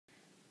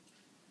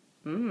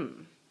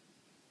Mmm.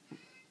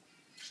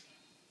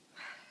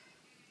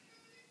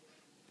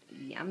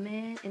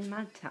 Yummy in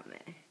my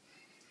tummy.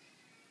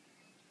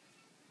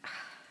 I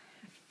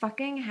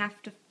fucking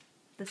have to.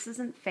 This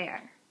isn't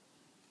fair.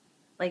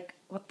 Like,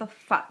 what the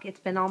fuck? It's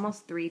been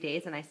almost 3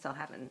 days and I still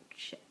haven't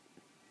shit.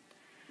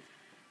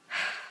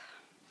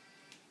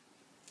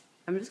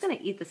 I'm just gonna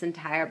eat this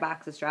entire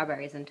box of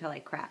strawberries until I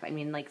crap. I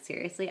mean, like,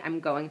 seriously, I'm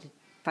going to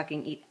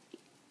fucking eat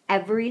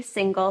every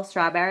single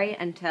strawberry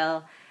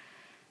until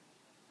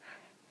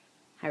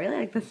I really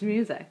like this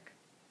music.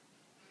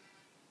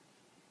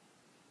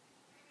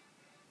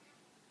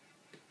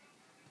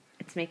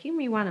 It's making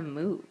me want to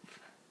move.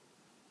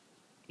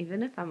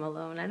 Even if I'm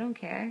alone, I don't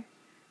care.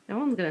 No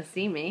one's gonna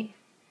see me.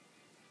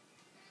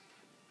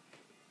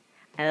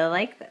 I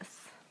like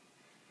this.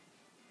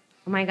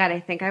 Oh my god, I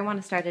think I want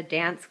to start a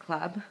dance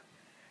club.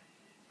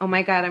 Oh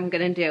my god, I'm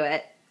gonna do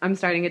it. I'm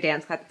starting a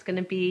dance club. It's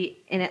gonna be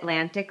in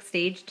Atlantic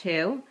Stage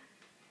 2,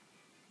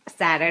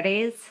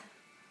 Saturdays,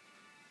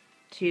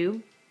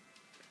 2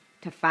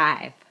 to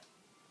 5.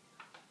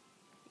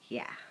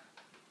 Yeah,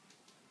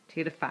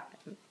 2 to 5.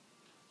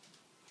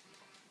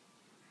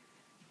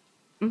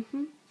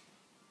 Mm-hmm.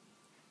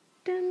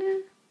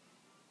 Dunna,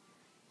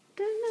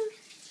 dunna,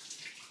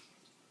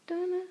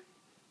 dunna.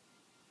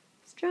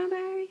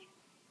 Strawberry,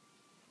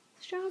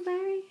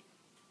 strawberry,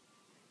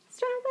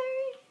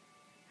 strawberry.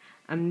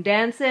 I'm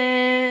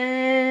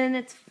dancing,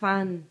 it's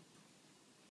fun.